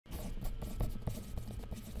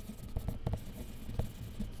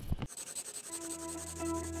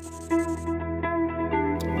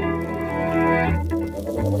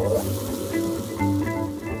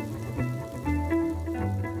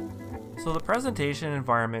presentation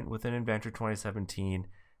environment within Inventor 2017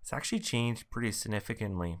 has actually changed pretty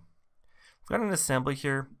significantly. I've got an assembly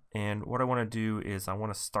here, and what I want to do is I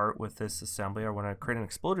want to start with this assembly. I want to create an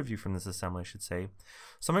exploded view from this assembly, I should say.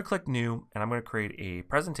 So I'm going to click New, and I'm going to create a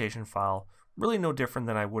presentation file, really no different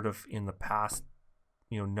than I would have in the past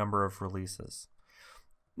number of releases.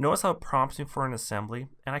 Notice how it prompts me for an assembly,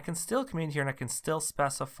 and I can still come in here and I can still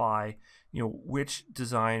specify which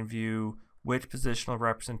design view, which positional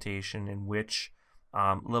representation, and which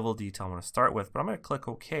level of detail I want to start with. But I'm going to click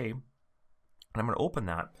OK, and I'm going to open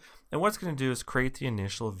that. And what it's going to do is create the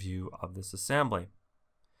initial view of this assembly.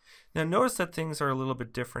 Now notice that things are a little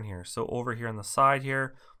bit different here. So over here on the side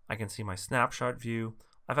here, I can see my snapshot view.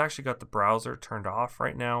 I've actually got the browser turned off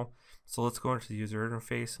right now. So let's go into the user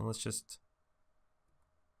interface and let's just,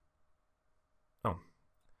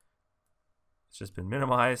 it's just been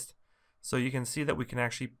minimized. So you can see that we can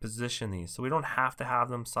actually position these. So we don't have to have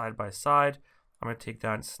them side by side. I'm going to take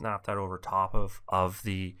that and snap that over top of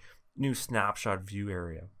the new snapshot view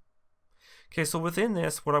area. Okay, so within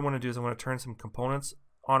this, what I want to do is I want to turn some components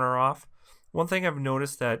on or off. One thing I've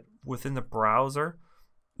noticed that within the browser,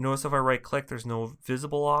 notice if I right click, there's no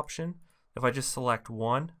visible option. If I just select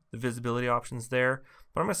one, the visibility option's there.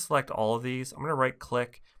 But I'm going to select all of these. I'm going to right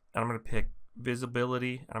click and I'm going to pick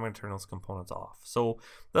visibility, and I'm going to turn those components off. So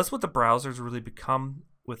that's what the browser's really become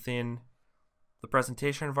within the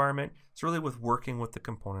presentation environment. It's really with working with the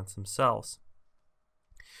components themselves.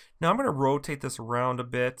 Now I'm going to rotate this around a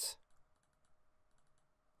bit.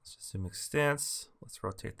 Let's just zoom extents. Let's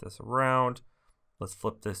rotate this around. Let's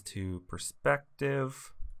flip this to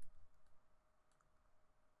perspective.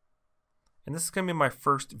 And this is going to be my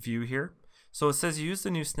first view here. So it says use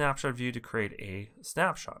the new snapshot view to create a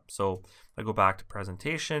snapshot. So I go back to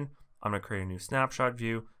presentation, I'm going to create a new snapshot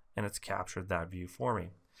view, and it's captured that view for me.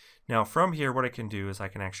 Now from here, what I can do is I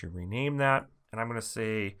can actually rename that, and I'm going to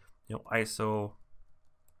say ISO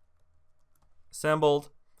assembled,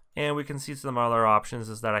 and we can see some other options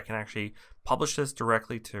is that I can actually publish this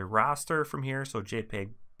directly to raster from here, so JPEG,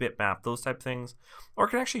 bitmap, those type of things, or I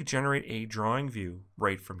can actually generate a drawing view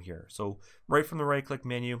right from here. So right from the right click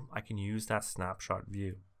menu, I can use that snapshot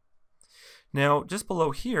view. Now just below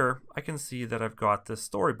here, I can see that I've got this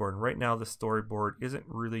storyboard, and right now the storyboard isn't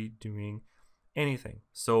really doing anything.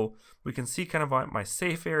 So we can see kind of my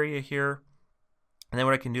safe area here, and then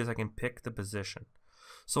what I can do is I can pick the position.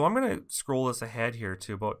 So I'm going to scroll this ahead here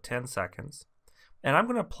to about 10 seconds, and I'm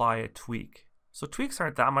going to apply a tweak. So tweaks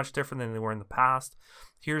aren't that much different than they were in the past.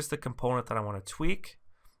 Here's the component that I want to tweak,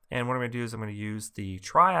 and what I'm going to do is I'm going to use the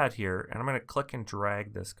triad here, and I'm going to click and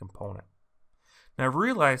drag this component. Now I've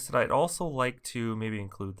realized that I'd also like to maybe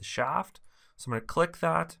include the shaft, so I'm going to click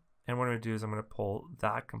that, and what I'm going to do is I'm going to pull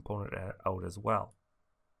that component out as well.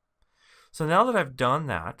 So now that I've done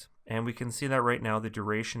that, and we can see that right now the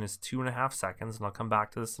duration is 2.5 seconds, and I'll come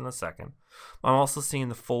back to this in a second. I'm also seeing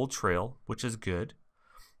the full trail, which is good.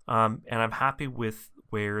 And I'm happy with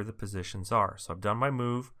where the positions are. So I've done my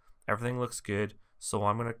move, everything looks good, so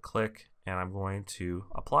I'm going to click and I'm going to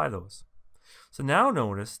apply those. So now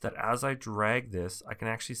notice that as I drag this, I can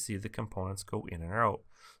actually see the components go in and out.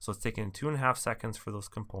 So it's taking 2.5 seconds for those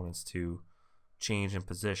components to change in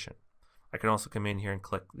position. I can also come in here and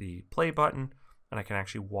click the play button, and I can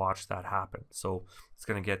actually watch that happen. So it's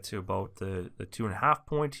going to get to about the 2.5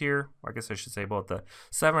 point here. I guess I should say about the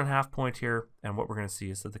 7.5 point here. And what we're going to see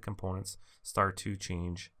is that the components start to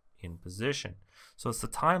change in position. So it's the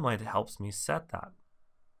timeline that helps me set that.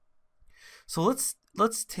 So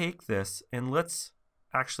let's take this and let's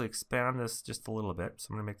actually expand this just a little bit. So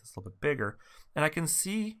I'm going to make this a little bit bigger, and I can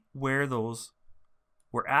see where those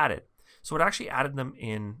were added. So it actually added them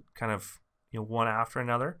in kind of one after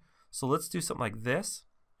another. So let's do something like this,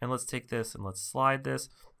 and let's take this and let's slide this,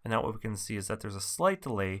 and now what we can see is that there's a slight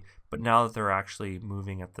delay, but now that they're actually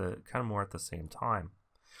moving at the kind of more at the same time.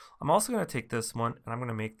 I'm also going to take this one and I'm going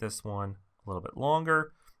to make this one a little bit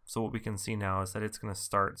longer. So what we can see now is that it's going to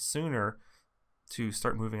start sooner to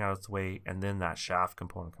start moving out of its way, and then that shaft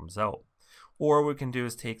component comes out. Or what we can do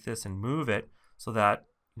is take this and move it so that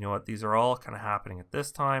these are all kind of happening at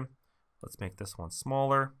this time. Let's make this one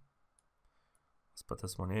smaller. Let's put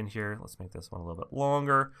this one in here. Let's make this one a little bit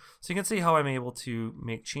longer. So you can see how I'm able to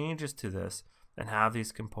make changes to this and have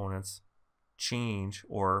these components change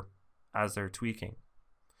or as they're tweaking.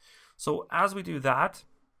 So as we do that,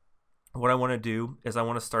 what I want to do is I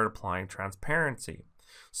want to start applying transparency.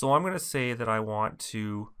 So I'm going to say that I want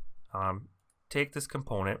to take this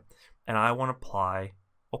component and I want to apply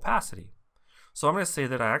opacity. So I'm going to say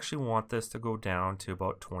that I actually want this to go down to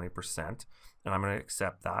about 20%, and I'm going to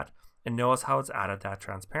accept that. And notice how it's added that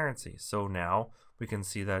transparency. So now we can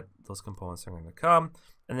see that those components are going to come,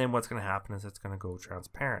 and then what's going to happen is it's going to go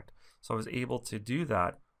transparent. So I was able to do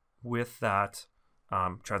that with that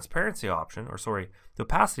transparency option, or sorry, the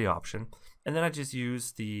opacity option, and then I just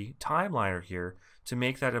use the timeliner here to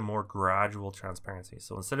make that a more gradual transparency.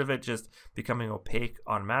 So instead of it just becoming opaque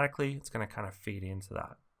automatically, it's going to kind of fade into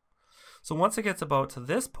that. So once it gets about to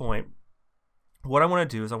this point, what I want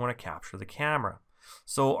to do is I want to capture the camera.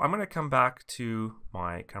 So I'm going to come back to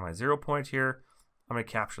my kind of my 0 point here. I'm going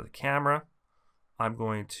to capture the camera. I'm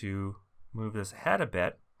going to move this ahead a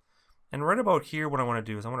bit. And right about here, what I want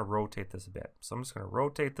to do is I want to rotate this a bit. So I'm just going to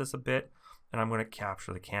rotate this a bit, and I'm going to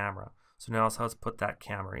capture the camera. So now let's put that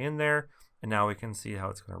camera in there, and now we can see how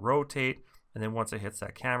it's going to rotate. And then once it hits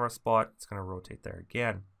that camera spot, it's going to rotate there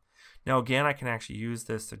again. Now again, I can actually use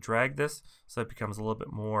this to drag this so it becomes a little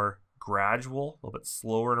bit more gradual, a little bit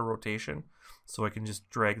slower in a rotation. So I can just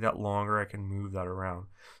drag that longer, I can move that around.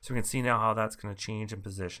 So we can see now how that's going to change in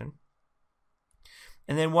position.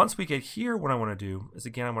 And then once we get here, what I want to do is,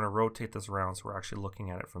 again, I want to rotate this around so we're actually looking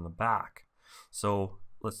at it from the back. So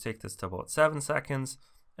let's take this to about 7 seconds,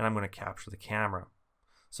 and I'm going to capture the camera.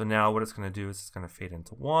 So now what it's going to do is it's going to fade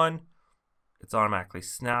into 1. It's automatically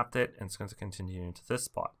snapped it, and it's going to continue into this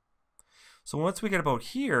spot. So once we get about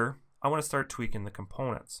here, I want to start tweaking the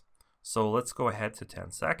components. So let's go ahead to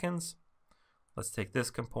 10 seconds. Let's take this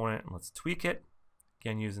component and let's tweak it.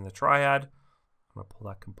 Again, using the triad, I'm going to pull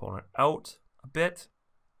that component out a bit.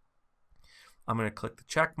 I'm going to click the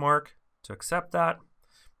check mark to accept that.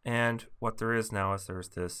 And what there is now is there's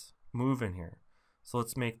this move in here. So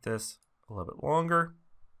let's make this a little bit longer.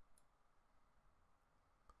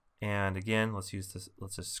 And again, let's use this,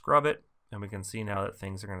 let's just scrub it. And we can see now that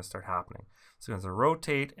things are going to start happening. So it's going to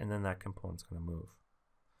rotate, and then that component's going to move.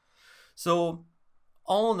 So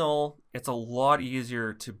all in all, it's a lot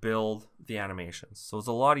easier to build the animations. So it's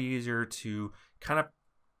a lot easier to kind of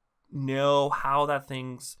know how that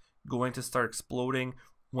thing's going to start exploding,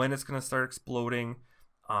 when it's going to start exploding,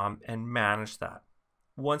 and manage that.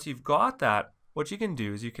 Once you've got that, what you can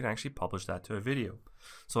do is you can actually publish that to a video.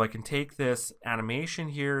 So I can take this animation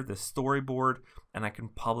here, this storyboard, and I can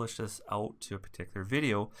publish this out to a particular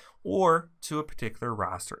video or to a particular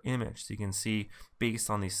raster image. So you can see based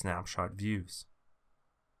on these snapshot views.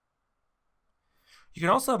 You can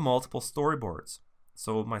also have multiple storyboards.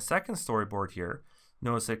 So my second storyboard here,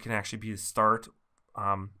 notice it can actually be the start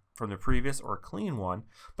from the previous or a clean one,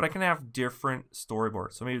 but I can have different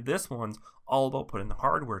storyboards. So maybe this one's all about putting the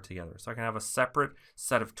hardware together. So I can have a separate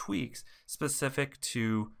set of tweaks specific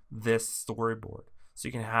to this storyboard. So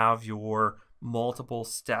you can have your multiple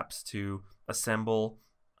steps to assemble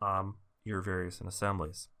your various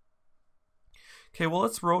assemblies. Okay, well,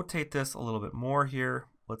 let's rotate this a little bit more here.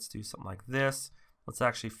 Let's do something like this. Let's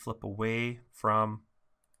actually flip away from,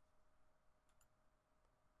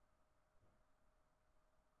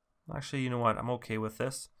 actually, you know what, I'm okay with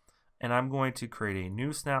this. And I'm going to create a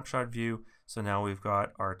new snapshot view. So now we've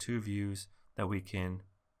got our two views that we can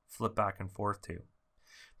flip back and forth to.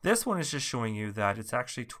 This one is just showing you that it's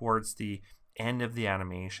actually towards the end of the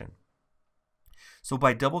animation. So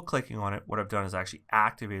by double clicking on it, what I've done is actually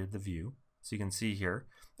activated the view. So you can see here,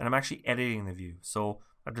 and I'm actually editing the view. So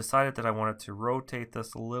I've decided that I wanted to rotate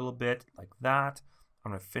this a little bit like that.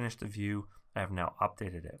 I'm going to finish the view. I have now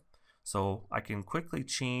updated it. So I can quickly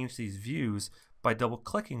change these views by double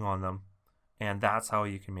clicking on them, and that's how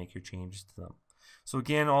you can make your changes to them. So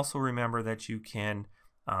again, also remember that you can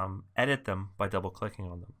edit them by double clicking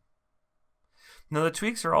on them. Now the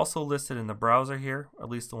tweaks are also listed in the browser here, at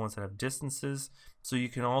least the ones that have distances. So you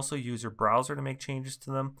can also use your browser to make changes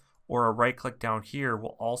to them, or a right click down here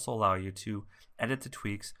will also allow you to edit the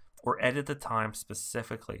tweaks or edit the time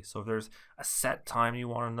specifically. So if there's a set time you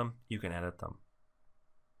want on them, you can edit them.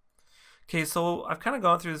 Okay, so I've kind of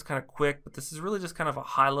gone through this kind of quick, but this is really just kind of a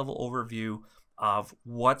high-level overview of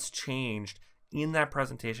what's changed in that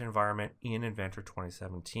presentation environment in Inventor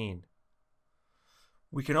 2017.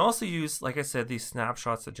 We can also use, like I said, these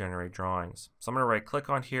snapshots to generate drawings. So I'm going to right-click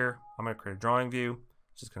on here. I'm going to create a drawing view.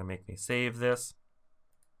 It's just going to make me save this.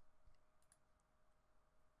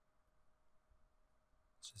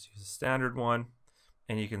 Let's just use a standard one.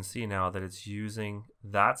 And you can see now that it's using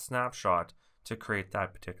that snapshot to create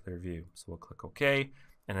that particular view. So we'll click OK,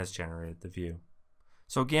 and it's generated the view.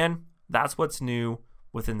 So again, that's what's new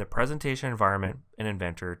within the presentation environment in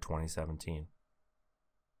Inventor 2017.